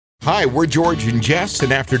Hi, we're George and Jess,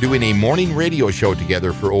 and after doing a morning radio show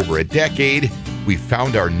together for over a decade, we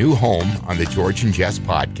found our new home on the George and Jess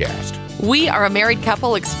podcast. We are a married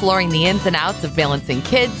couple exploring the ins and outs of balancing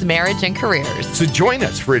kids, marriage, and careers. So join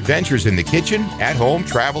us for adventures in the kitchen, at home,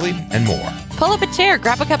 traveling, and more. Pull up a chair,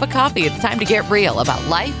 grab a cup of coffee. It's time to get real about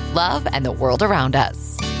life, love, and the world around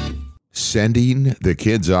us. Sending the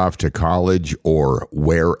kids off to college or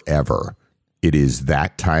wherever. It is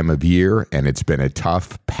that time of year, and it's been a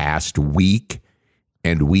tough past week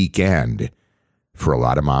and weekend for a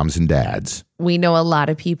lot of moms and dads. We know a lot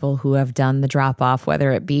of people who have done the drop-off,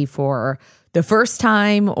 whether it be for the first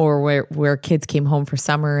time or where kids came home for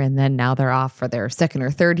summer and then now they're off for their second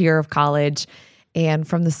or third year of college. And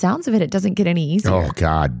from the sounds of it, it doesn't get any easier. Oh,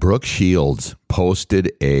 God. Brooke Shields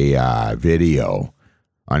posted a video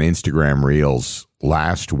on Instagram Reels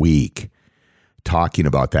last week talking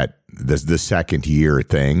about that, the second year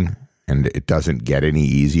thing, and it doesn't get any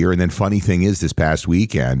easier. And then funny thing is, this past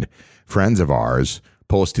weekend, friends of ours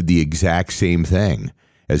posted the exact same thing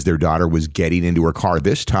as their daughter was getting into her car.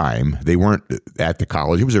 This time, they weren't at the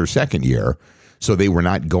college. It was her second year, so they were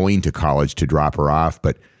not going to college to drop her off,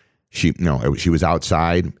 but she was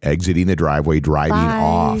outside, exiting the driveway, driving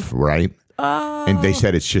off, right? Oh. And they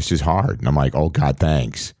said it's just as hard. And I'm like, oh, God,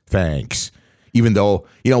 thanks. Even though,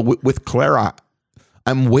 with Clara,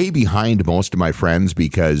 I'm way behind most of my friends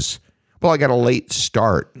because, I got a late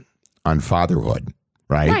start on fatherhood,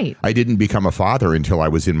 right? I didn't become a father until I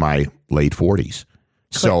was in my late 40s.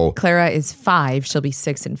 So Clara is 5. She'll be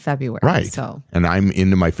 6 in February. Right. So, and I'm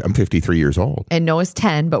 53 years old. And Noah's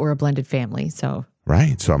 10, but we're a blended family. So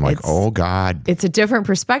right. So I'm like, oh, God. It's a different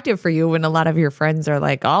perspective for you when a lot of your friends are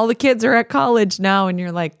like, all the kids are at college now. And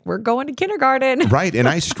you're like, we're going to kindergarten. Right. And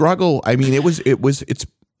I struggle. I mean, it's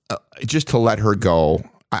just to let her go.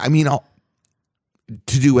 I mean,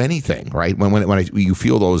 to do anything, right? When you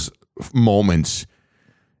feel those moments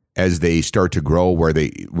as they start to grow where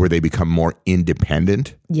they become more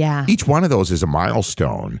independent. Yeah. Each one of those is a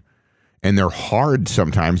milestone. And they're hard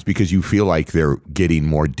sometimes because you feel like they're getting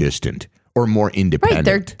more distant or more independent.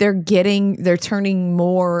 Right. They're turning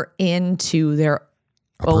more into their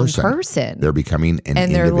own person. They're becoming an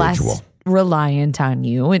and individual. They're less reliant on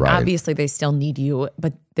you. And right. Obviously they still need you,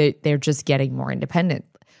 but they're just getting more independent.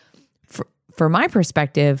 For my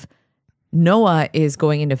perspective, Noah is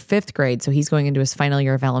going into 5th grade, so he's going into his final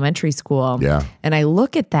year of elementary school. Yeah. And I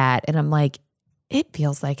look at that and I'm like, it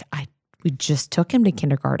feels like we just took him to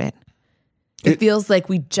kindergarten. It feels like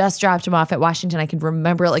we just dropped him off at Washington. I can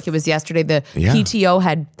remember it like it was yesterday. The PTO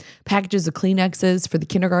had packages of Kleenexes for the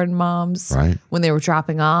kindergarten moms when they were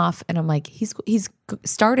dropping off. And I'm like, he's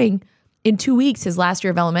starting in 2 weeks, his last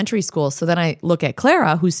year of elementary school. So then I look at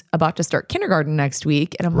Clara, who's about to start kindergarten next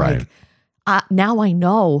week. And I'm like, now I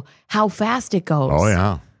know how fast it goes. Oh,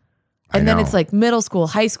 yeah. And then it's like middle school,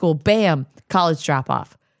 high school, bam, college drop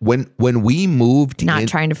off. When we moved Not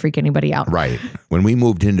trying to freak anybody out. Right. When we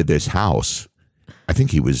moved into this house, I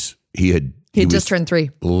think he had just turned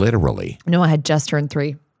 3. Literally. Noah had just turned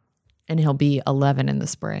 3. And he'll be 11 in the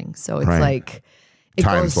spring. So it's like it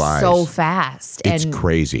Time goes flies so fast. It's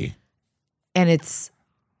crazy. And it's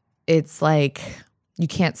like you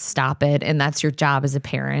can't stop it. And that's your job as a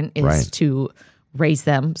parent is to raise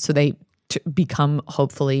them so they become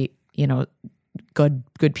hopefully,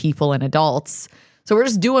 good people and adults. So we're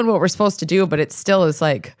just doing what we're supposed to do, but it still is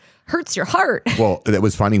like hurts your heart. Well, that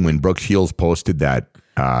was funny when Brooke Shields posted that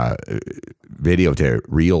video to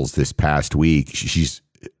Reels this past week. She's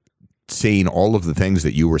saying all of the things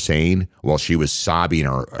that you were saying while she was sobbing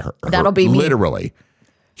her That'll be literally. Me.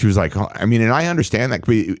 She was like, and I understand that.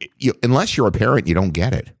 Unless you're a parent, you don't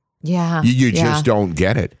get it. Yeah. You just don't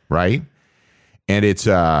get it, right? And it's,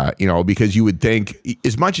 because you would think,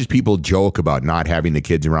 as much as people joke about not having the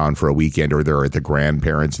kids around for a weekend or they're at the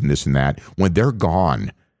grandparents and this and that, when they're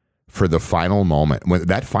gone for the final moment, when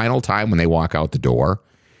that final time when they walk out the door,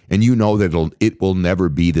 and that it will never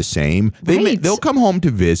be the same. They'll come home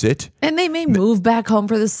to visit. And they may move back home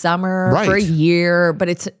for the summer for a year, but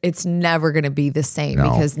it's never going to be the same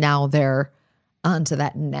because now they're on to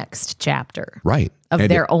that next chapter of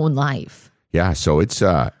their own life. Yeah, so it's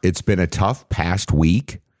been a tough past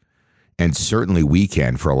week and certainly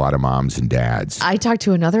weekend for a lot of moms and dads. I talked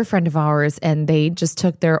to another friend of ours and they just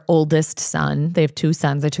took their oldest son. They have 2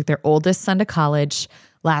 sons. They took their oldest son to college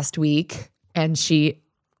last week and she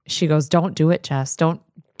goes, "Don't do it, Jess. Don't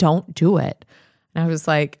do it." And I was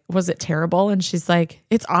like, "Was it terrible?" And she's like,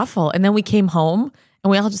 "It's awful." And then we came home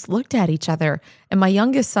and we all just looked at each other. And my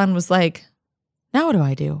youngest son was like, Now what do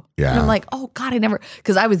I do? Yeah. And I'm like, oh God,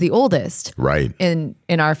 because I was the oldest Right. in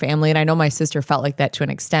our family. And I know my sister felt like that to an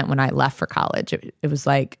extent when I left for college. It was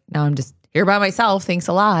like, now I'm just here by myself. Thanks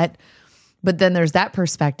a lot. But then there's that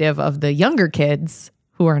perspective of the younger kids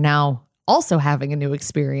who are now also having a new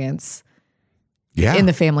experience in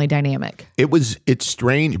the family dynamic. It's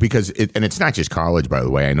strange because and it's not just college, by the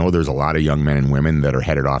way. I know there's a lot of young men and women that are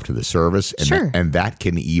headed off to the service, and and that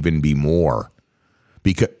can even be more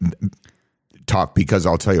because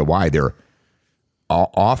I'll tell you why. They're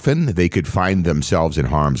often they could find themselves in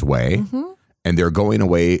harm's way, and they're going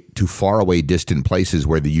away to far away, distant places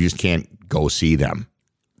where you just can't go see them,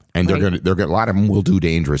 and they're gonna a lot of them will do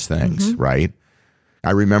dangerous things, right?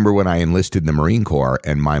 I remember when I enlisted in the Marine Corps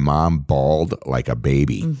and my mom bawled like a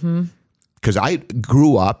baby because I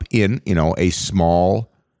grew up in, a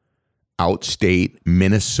small outstate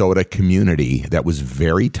Minnesota community that was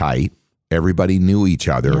very tight. Everybody knew each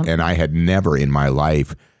other. And I had never in my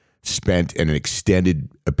life spent an extended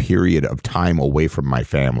period of time away from my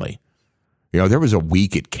family. There was a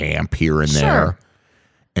week at camp here and there.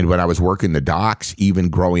 And when I was working the docks, even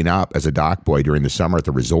growing up as a dock boy during the summer at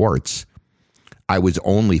the resorts, I was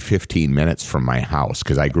only 15 minutes from my house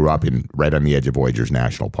because I grew up right on the edge of Voyageurs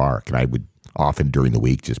National Park, and I would often during the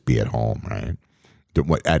week just be at home, right,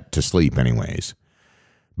 to sleep anyways.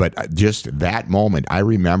 But just that moment, I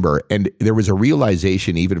remember, and there was a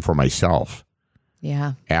realization even for myself.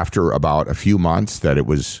 Yeah. After about a few months that it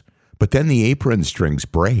was, but then the apron strings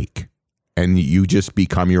break, and you just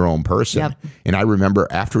become your own person. Yep. And I remember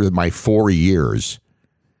after my 4 years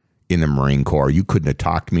in the Marine Corps, you couldn't have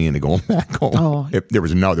talked me into going back home. Oh. There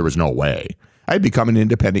was no way. I'd become an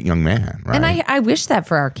independent young man, right? And I wish that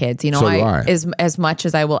for our kids. So do I. As much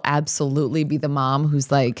as I will absolutely be the mom who's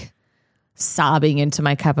like sobbing into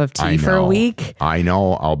my cup of tea for a week. I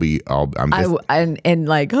know. And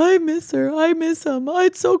like, I miss her. I miss him. Oh,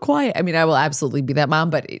 it's so quiet. I mean, I will absolutely be that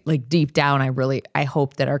mom, but like deep down, I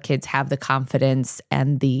hope that our kids have the confidence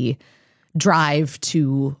and the drive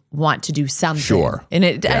to want to do something. Sure. And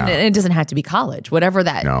it doesn't have to be college. Whatever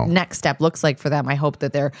that next step looks like for them, I hope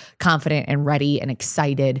that they're confident and ready and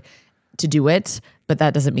excited to do it. But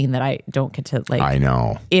that doesn't mean that I don't get to I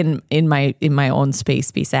know in my own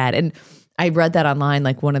space be sad. And I read that online,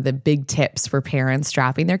 like one of the big tips for parents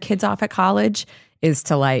dropping their kids off at college is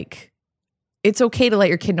to it's okay to let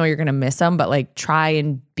your kid know you're going to miss them, but try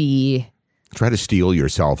to steel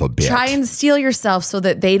yourself a bit. Try and steel yourself so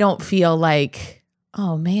that they don't feel like,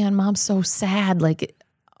 oh man, mom's so sad. Like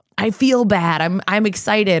I feel bad. I'm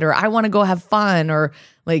excited, or I want to go have fun, or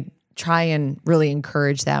try and really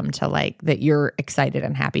encourage them to that you're excited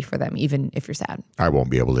and happy for them, even if you're sad. I won't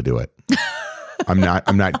be able to do it. I'm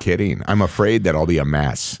not kidding. I'm afraid that I'll be a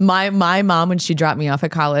mess. My mom, when she dropped me off at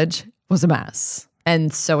college, was a mess.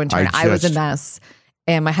 And so in turn, I was a mess.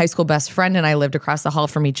 And my high school best friend and I lived across the hall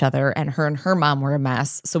from each other, and her mom were a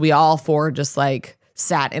mess. So we all four just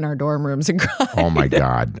sat in our dorm rooms and cried. Oh my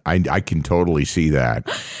God. I can totally see that.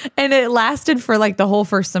 And it lasted for the whole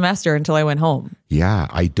first semester until I went home. Yeah,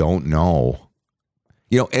 I don't know.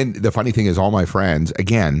 And the funny thing is all my friends,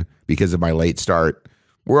 again, because of my late start,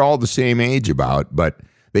 we're all the same age but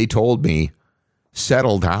they told me,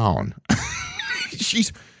 settle down.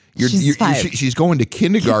 She's going to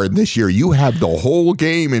kindergarten this year. You have the whole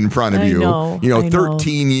game in front of you. I know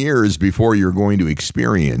 13 years before you're going to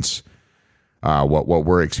experience what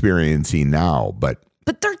we're experiencing now. But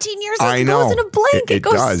 13 years goes in a blink. It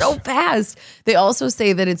goes so fast. They also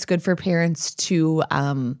say that it's good for parents to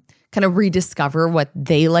kind of rediscover what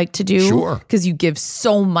they like to do. Sure. Because you give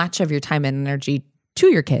so much of your time and energy to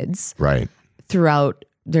your kids. Right. Throughout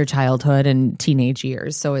their childhood and teenage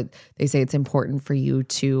years. So they say it's important for you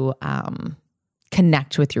to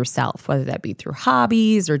connect with yourself, whether that be through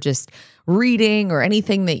hobbies or just reading or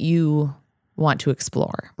anything that you want to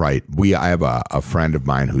explore. Right. I have a friend of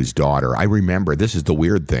mine whose daughter, I remember, this is the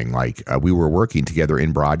weird thing, we were working together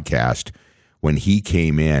in broadcast when he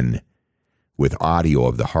came in with audio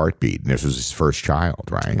of the heartbeat, and this was his first child,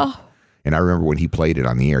 right? Oh. And I remember when he played it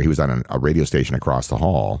on the air, he was on a radio station across the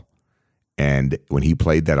hall. And when he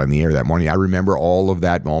played that on the air that morning, I remember all of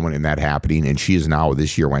that moment and that happening. And she is now,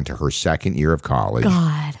 this year, went to her second year of college.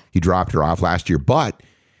 God. He dropped her off last year. But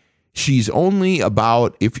she's only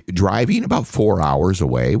driving about 4 hours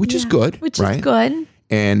away, which is good. Which is good.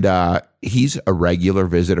 And he's a regular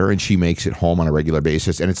visitor, and she makes it home on a regular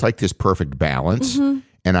basis. And it's this perfect balance. Mm-hmm.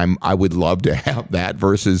 And I would love to have that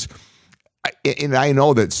versus... And I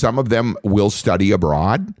know that some of them will study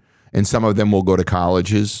abroad and some of them will go to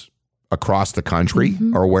colleges across the country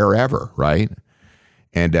or wherever, right?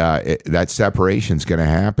 And that separation is going to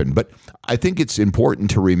happen. But I think it's important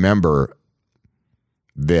to remember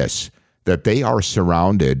that they are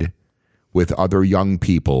surrounded with other young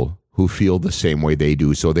people who feel the same way they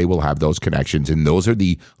do. So they will have those connections. And those are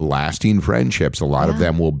the lasting friendships a lot of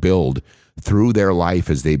them will build through their life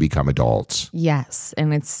as they become adults. Yes.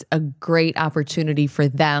 And it's a great opportunity for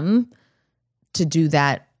them to do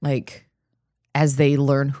that, like, as they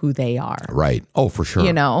learn who they are. Right. Oh, for sure.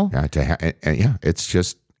 You know? Yeah.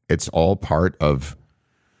 It's all part of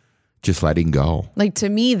just letting go. Like, to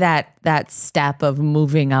me, that step of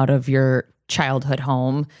moving out of your childhood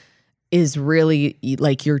home is really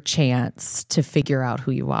like your chance to figure out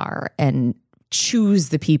who you are and choose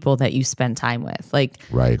the people that you spend time with. Like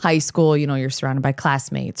high school, you're surrounded by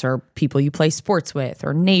classmates or people you play sports with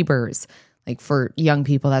or neighbors. Like, for young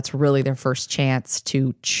people, that's really their first chance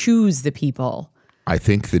to choose the people. I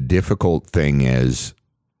think the difficult thing is,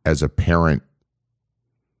 as a parent,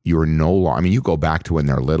 you're no longer, I mean, you go back to when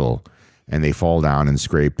they're little and they fall down and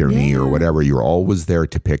scrape their knee or whatever. You're always there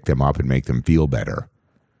to pick them up and make them feel better.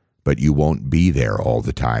 But you won't be there all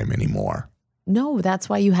the time anymore. No, that's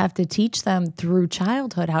why you have to teach them through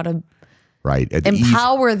childhood how to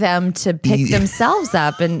empower them to pick themselves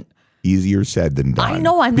up. And easier said than done. I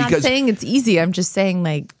know. I'm not saying it's easy. I'm just saying,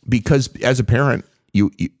 like, because as a parent,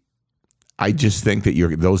 I just think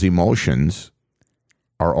that those emotions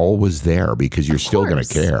are always there because you're still going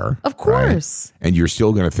to care. Of course. Right? And you're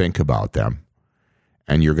still going to think about them.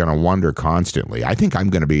 And you're going to wonder constantly. I think I'm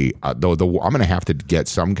going to be, I'm going to have to get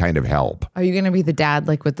some kind of help. Are you going to be the dad,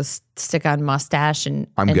 like, with the stick-on mustache and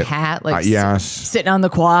hat, like, yes, sitting on the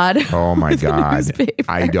quad? Oh my God!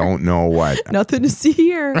 I don't know what. Nothing to see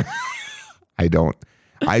here.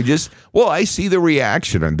 I see the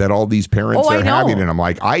reaction that all these parents are having, and I'm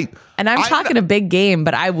like, I'm talking a big game,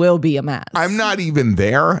 but I will be a mess. I'm not even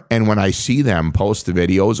there, and when I see them post the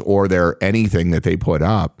videos or anything that they put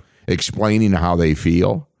up, explaining how they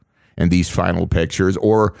feel and these final pictures,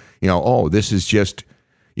 or, this is just,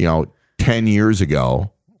 10 years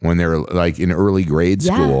ago when they're like in early grade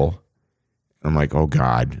school. I'm like, oh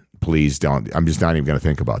God, please don't. I'm just not even going to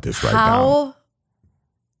think about this right now.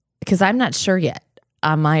 Because I'm not sure yet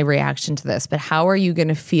on my reaction to this, but how are you going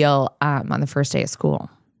to feel on the first day of school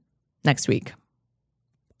next week?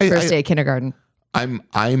 First day of kindergarten. I'm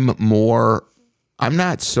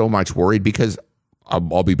not so much worried because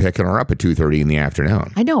I'll be picking her up at 2:30 in the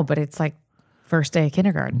afternoon. I know, but it's like first day of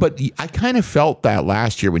kindergarten. But I kind of felt that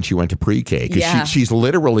last year when she went to pre-K because she's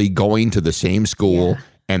literally going to the same school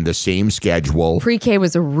and the same schedule. Pre-K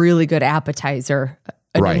was a really good appetizer,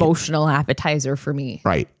 an emotional appetizer for me.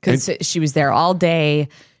 Right. Because she was there all day.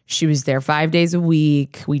 She was there 5 days a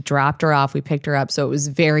week. We dropped her off. We picked her up. So it was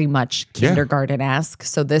very much kindergarten-esque.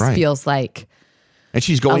 So this feels like... And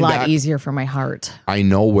she's going a lot back, easier for my heart. I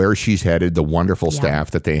know where she's headed, the wonderful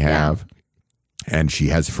staff that they have, and she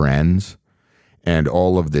has friends and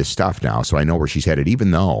all of this stuff now. So I know where she's headed,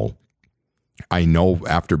 even though I know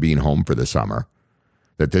after being home for the summer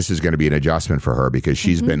that this is going to be an adjustment for her because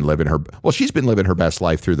she's been living her best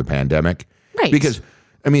life through the pandemic. Right. Because,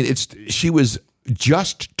 I mean, she was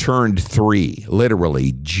just turned 3,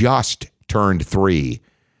 literally just turned 3,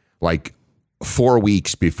 like 4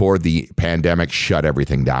 weeks before the pandemic shut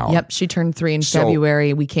everything down. Yep, she turned 3 in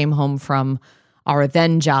February. We came home from our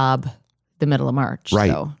then job the middle of March.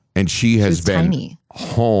 Right. So and she has been tiny.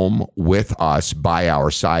 Home with us by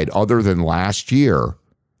our side other than last year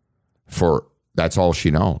that's all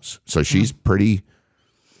she knows. So she's pretty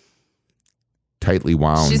tightly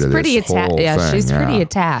wound she's to pretty this whole thing. She's pretty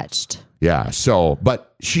attached. Yeah. So,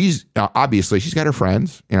 but she's obviously she's got her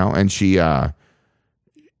friends, and she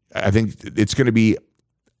I think it's going to be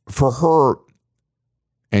for her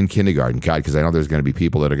and kindergarten, God, because I know there's going to be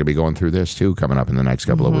people that are going to be going through this too coming up in the next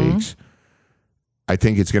couple of weeks. I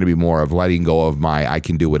think it's going to be more of letting go of my I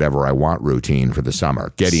can do whatever I want routine for the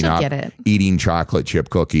summer. Getting up, eating chocolate chip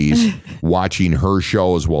cookies, watching her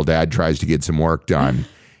shows while Dad tries to get some work done.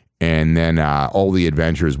 And then all the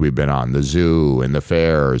adventures we've been on, the zoo and the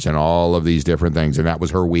fairs and all of these different things. And that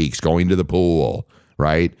was her weeks, going to the pool,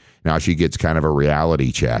 right? Now she gets kind of a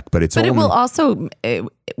reality check, but it will also,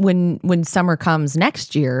 when summer comes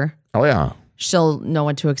next year. Oh yeah, she'll know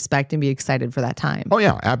what to expect and be excited for that time. Oh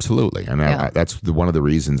yeah, absolutely. And that's one of the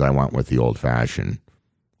reasons I went with the old fashioned.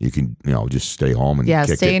 You can just stay home and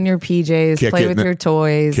stay in your PJs, play with your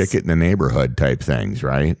toys, kick it in the neighborhood type things,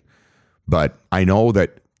 right? But I know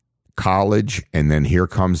that college and then here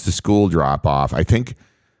comes the school drop off. I think.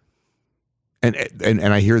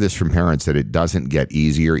 And I hear this from parents that it doesn't get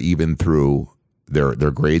easier even through their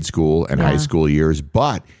grade school and high school years,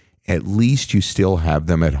 but at least you still have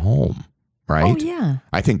them at home, right? Oh yeah.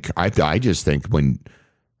 I just think when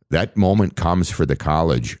that moment comes for the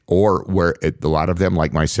college, or where a lot of them,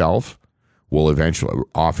 like myself, will eventually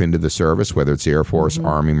off into the service, whether it's Air Force,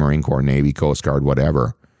 Army, Marine Corps, Navy, Coast Guard,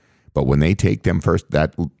 whatever. But when they take them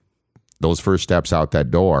those first steps out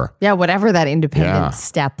that door. Yeah, whatever that independent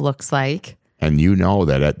step looks like. And you know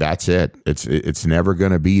that's it. It's never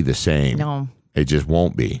going to be the same. No. It just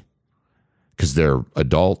won't be. Because they're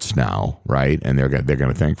adults now, right? And they're going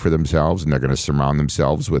to think for themselves, and they're going to surround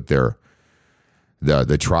themselves with the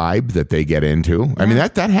tribe that they get into. Yeah. I mean,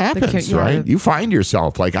 that happens, right? You find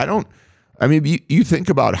yourself like, you think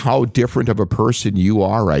about how different of a person you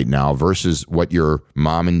are right now versus what your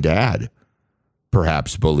mom and dad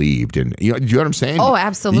perhaps believed. And do you know what I'm saying? Oh,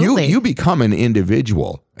 absolutely. You become an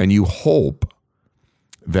individual, and you hope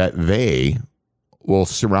that they will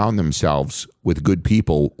surround themselves with good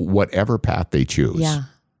people, whatever path they choose. Yeah.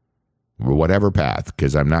 Whatever path,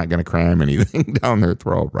 because I'm not going to cram anything down their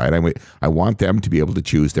throat, right? I want them to be able to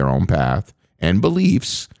choose their own path, and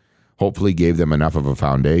beliefs hopefully gave them enough of a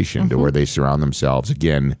foundation to where they surround themselves,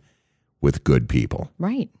 again, with good people.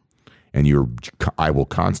 Right. And I will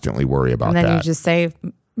constantly worry about that. And then you just say,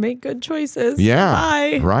 make good choices. Yeah.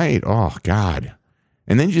 Bye. Right. Oh, God.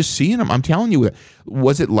 And then just seeing them, I'm telling you,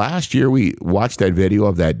 was it last year we watched that video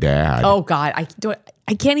of that dad? Oh, God.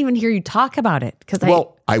 I can't even hear you talk about it.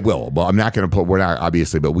 I will. Well, I'm not going to we're not,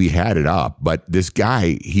 obviously, but we had it up. But this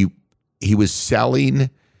guy, he was selling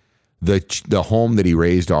the home that he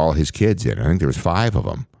raised all his kids in. I think there was 5 of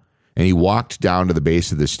them. And he walked down to the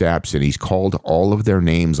base of the steps, and he's called all of their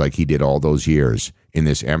names like he did all those years in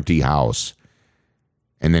this empty house.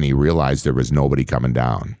 And then he realized there was nobody coming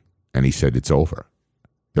down. And he said, it's over.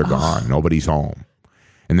 They're gone. Nobody's home.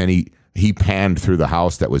 And then he panned through the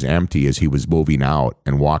house that was empty as he was moving out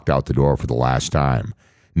and walked out the door for the last time,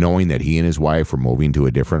 knowing that he and his wife were moving to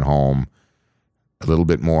a different home, a little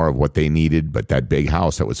bit more of what they needed. But that big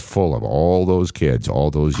house that was full of all those kids, all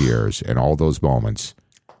those years, and all those moments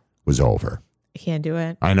was over. I can't do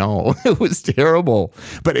it. I know. It was terrible.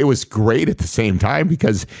 But it was great at the same time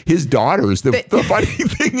because his daughters, the funny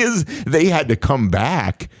thing is they had to come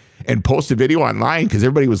back and post a video online because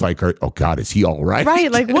everybody was like, oh, God, is he all right?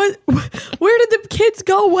 Right. Like, what? Where did the kids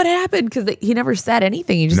go? What happened? Because he never said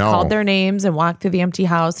anything. He just called their names and walked through the empty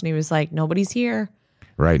house. And he was like, nobody's here.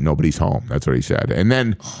 Right. Nobody's home. That's what he said. And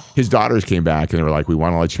then his daughters came back and they were like, we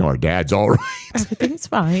want to let you know our dad's all right. Everything's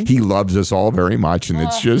fine. He loves us all very much. And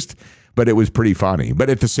it's just, but it was pretty funny.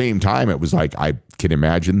 But at the same time, it was like, I can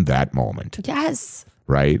imagine that moment. Yes.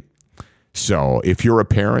 Right. So if you're a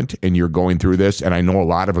parent and you're going through this, and I know a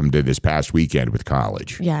lot of them did this past weekend with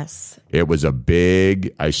college. Yes. It was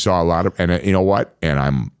I saw a lot of, and you know what?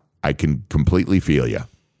 And I can completely feel you.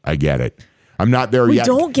 I get it. I'm not there yet.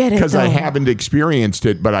 Don't get it because I though. haven't experienced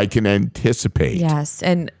it, but I can anticipate. Yes.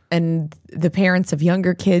 And the parents of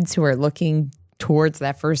younger kids who are looking towards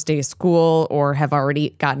that first day of school or have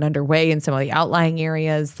already gotten underway in some of the outlying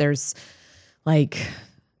areas, there's like,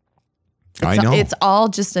 I know. It's all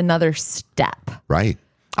just another step. Right.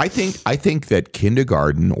 I think that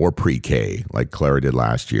kindergarten or pre-K, like Clara did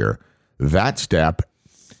last year, that step,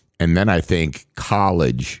 and then I think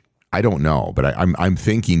college, I don't know, but I'm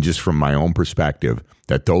thinking just from my own perspective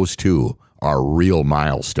that those two are real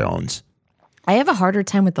milestones. I have a harder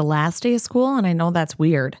time with the last day of school, and I know that's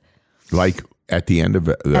weird. Like at the end of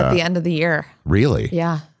the year. Really?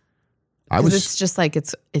 Yeah. It's just like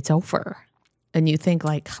it's over. And you think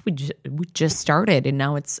like we just started, and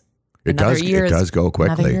now it's another year. It does go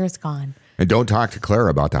quickly. Another year is gone. And don't talk to Clara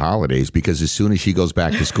about the holidays because as soon as she goes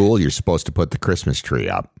back to school, you're supposed to put the Christmas tree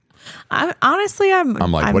up. I'm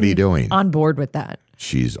like, what are you doing? On board with that.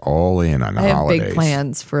 She's all in on the holidays. I have big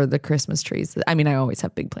plans for the Christmas trees. I mean, I always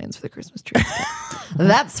have big plans for the Christmas trees.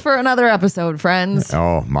 That's for another episode, friends.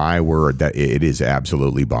 Oh, my word. That it is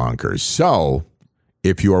absolutely bonkers. So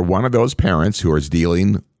if you are one of those parents who is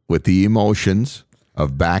dealing with the emotions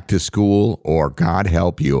of back to school or, God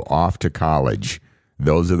help you, off to college,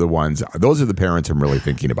 those are the parents I'm really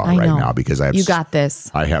thinking about right now because you got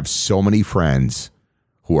this. I have so many friends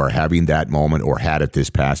who are having that moment or had it this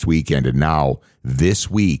past weekend. And now this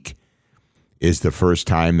week is the first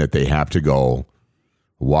time that they have to go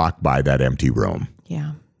walk by that empty room.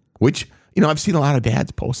 Yeah. Which, I've seen a lot of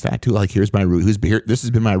dads post that too. Like, here's my routine. This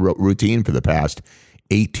has been my routine for the past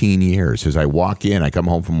 18 years. As I walk in, I come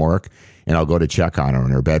home from work and I'll go to check on her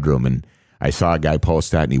in her bedroom. And I saw a guy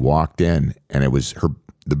post that and he walked in and it was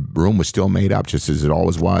the room was still made up just as it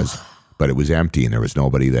always was, but it was empty and there was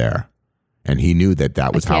nobody there. And he knew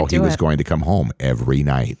that was how he was going to come home every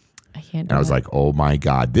night. And I was like, oh my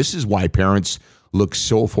God, this is why parents look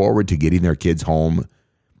so forward to getting their kids home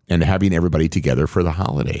and having everybody together for the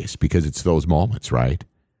holidays, because it's those moments, right?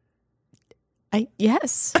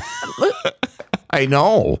 Yes. I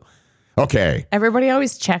know. Okay. Everybody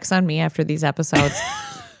always checks on me after these episodes.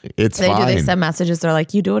 It's They fine. do. They send messages. They're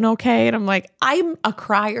like, "You doing okay?" And I'm like, "I'm a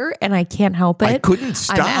crier, and I can't help it. I couldn't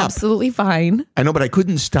stop. I'm absolutely fine." I know, but I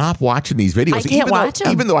couldn't stop watching these videos. I can't watch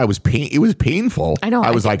them. Even though I was it was painful. I know. I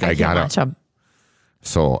was like, I can't gotta watch them.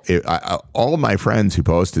 So all of my friends who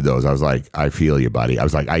posted those, I was like, I feel you, buddy. I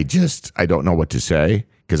was like, I don't know what to say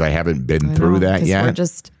because I haven't been through that yet. We're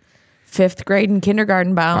just 5th grade and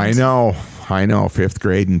kindergarten bound. I know. 5th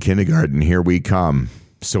grade and kindergarten. Here we come.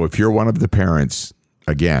 So if you're one of the parents,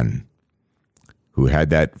 again, who had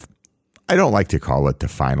that, I don't like to call it the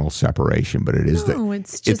final separation, but it is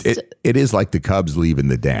it's just it is like the Cubs leaving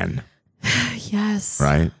the den. Yes.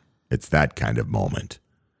 Right? It's that kind of moment.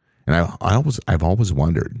 And I've always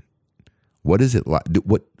wondered, what is it like?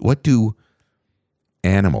 What do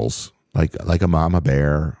animals like a mama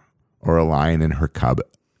bear or a lion and her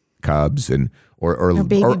cubs and or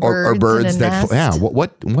birds in a that nest.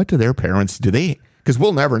 what do their parents do they? Because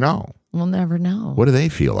we'll never know. We'll never know. What do they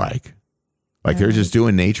feel like? Like they're just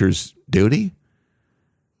doing nature's duty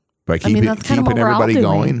by keeping everybody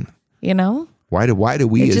going. You know, why do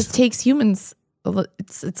we? It just takes humans.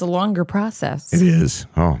 It's a longer process. It is.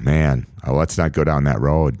 Oh man, let's not go down that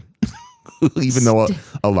road. Even though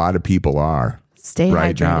a lot of people are. Stay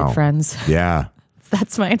right hydrated, now. friends. Yeah.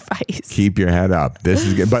 That's my advice. Keep your head up. This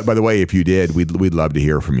is good. But by the way, if you did, we'd love to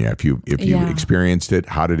hear from you. If you experienced it,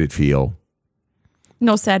 how did it feel?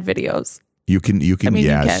 No sad videos. You can. I mean,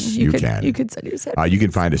 yes, you can. can. You can send your sad. You can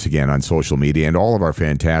find us again on social media and all of our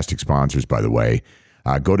fantastic sponsors. By the way,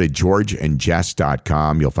 go to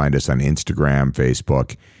georgeandjess.com. You'll find us on Instagram,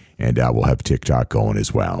 Facebook, and we'll have TikTok going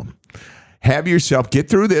as well. Have yourself get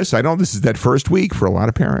through this. I know this is that first week for a lot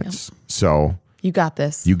of parents, so you got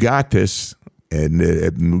this. You got this. And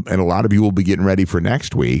a lot of you will be getting ready for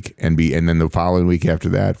next week and then the following week after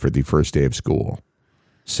that for the first day of school.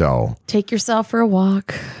 So take yourself for a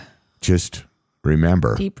walk. Just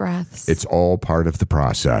remember, deep breaths. It's all part of the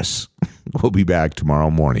process. We'll be back tomorrow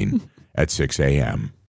morning at 6 a.m.